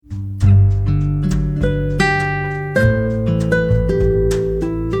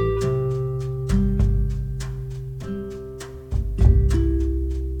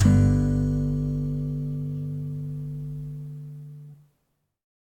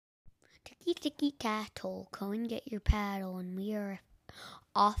Ticky tattle, go and get your paddle, and we are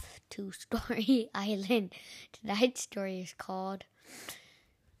off to Story Island. Tonight's story is called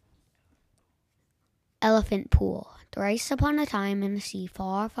Elephant Pool. Thrice upon a time in the sea,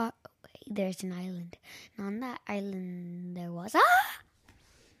 far, far away, there's an island. And on that island there was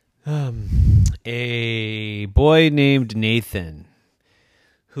a boy named Nathan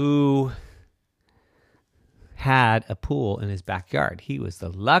who had a pool in his backyard. He was the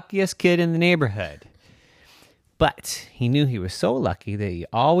luckiest kid in the neighborhood. But he knew he was so lucky that he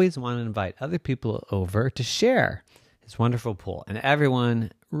always wanted to invite other people over to share his wonderful pool. And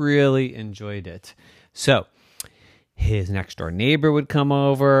everyone really enjoyed it. So his next door neighbor would come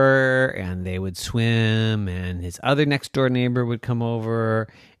over and they would swim, and his other next door neighbor would come over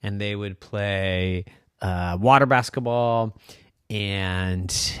and they would play water basketball.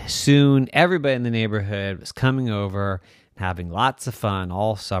 And soon everybody in the neighborhood was coming over and having lots of fun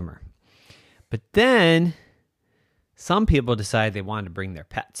all summer. But then some people decided they wanted to bring their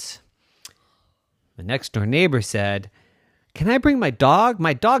pets. The next door neighbor said, "Can I bring my dog?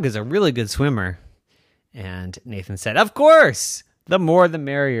 My dog is a really good swimmer." And Nathan said, "Of course, the more the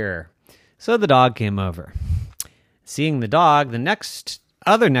merrier." So the dog came over. Seeing the dog, the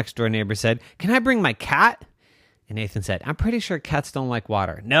other next door neighbor said, "Can I bring my cat?" And Nathan said, "I'm pretty sure cats don't like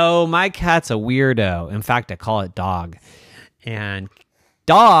water." "No, my cat's a weirdo. In fact, I call it Dog. And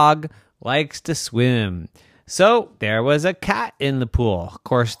Dog likes to swim." So there was a cat in the pool. Of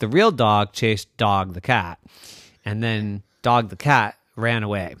course, the real dog chased Dog the cat. And then Dog the cat ran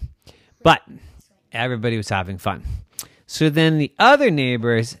away. But everybody was having fun. So then the other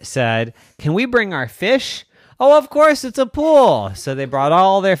neighbors said, "Can we bring our fish?" "Oh, of course, it's a pool." So they brought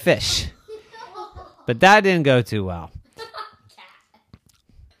all their fish. But that didn't go too well.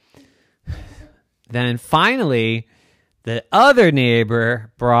 Then finally, the other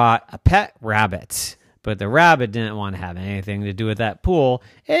neighbor brought a pet rabbit. But the rabbit didn't want to have anything to do with that pool.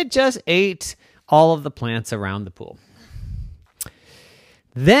 It just ate all of the plants around the pool.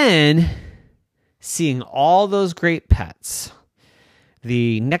 Then, seeing all those great pets,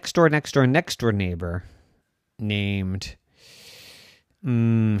 the next door neighbor named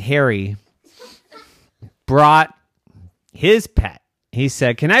Harry brought his pet. He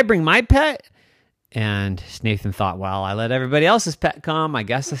said, "Can I bring my pet?" And Nathan thought, well, I let everybody else's pet come. I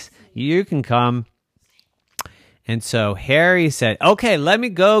guess you can come. And so Harry said, "Okay, let me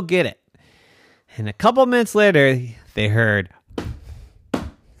go get it." And a couple minutes later, they heard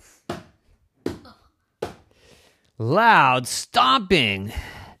loud stomping.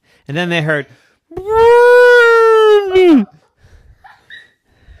 And then they heard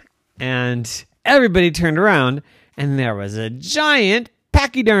and everybody turned around, and there was a giant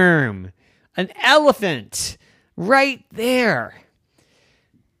pachyderm, an elephant, right there.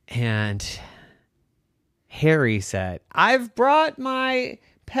 And Harry said, "I've brought my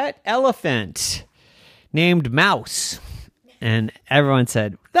pet elephant named Mouse." And everyone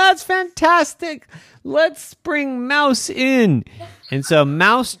said, "That's fantastic. Let's bring Mouse in." And so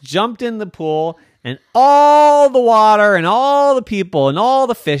Mouse jumped in the pool, and all the water and all the people and all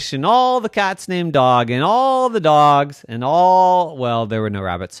the fish and all the cats named Dog and all the dogs and there were no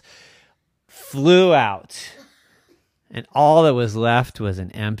rabbits, flew out. And all that was left was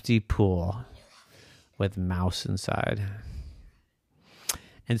an empty pool with Mouse inside.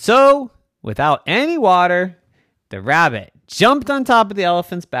 And so, without any water, the rabbit jumped on top of the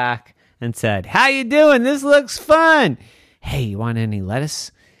elephant's back and said, "How you doing? This looks fun. Hey, you want any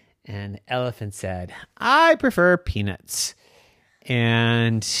lettuce?" And the elephant said, "I prefer peanuts."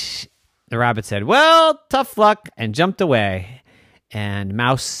 And the rabbit said, "Well, tough luck," and jumped away. And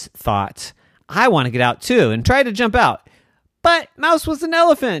Mouse thought, "I want to get out too," and tried to jump out. But Mouse was an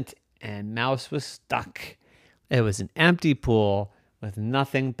elephant, and Mouse was stuck. It was an empty pool with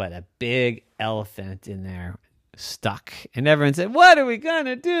nothing but a big elephant in there, stuck. And everyone said, "What are we going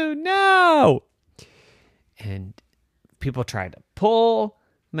to do now?" And people tried to pull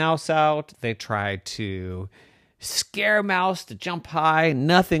Mouse out. They tried to scare Mouse to jump high.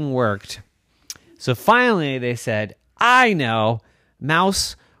 Nothing worked. So finally they said, "I know,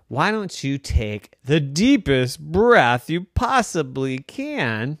 Mouse, why don't you take the deepest breath you possibly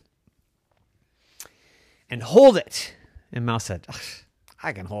can and hold it?" And Mouse said,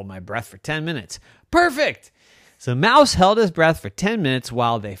 "I can hold my breath for 10 minutes. Perfect." So Mouse held his breath for 10 minutes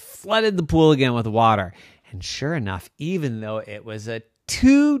while they flooded the pool again with water. And sure enough, even though it was a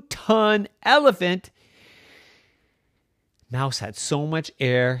 2-ton elephant, Mouse had so much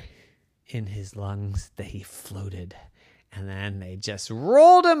air in his lungs that he floated. And then they just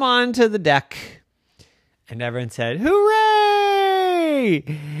rolled him onto the deck. And everyone said, "Hooray!"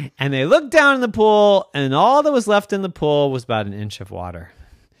 Yay! And they looked down in the pool, and all that was left in the pool was about an inch of water.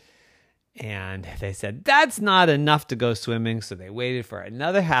 And they said, that's not enough to go swimming. So they waited for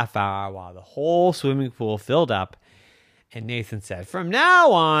another half hour while the whole swimming pool filled up. And Nathan said, from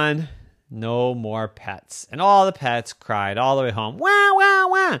now on, no more pets. And all the pets cried all the way home, wah, wah,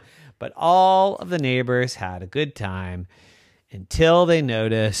 wah. But all of the neighbors had a good time until they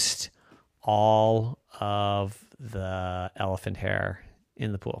noticed all of the elephant hair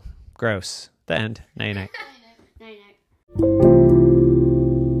in the pool. Gross. The end. Night-night. Night-night.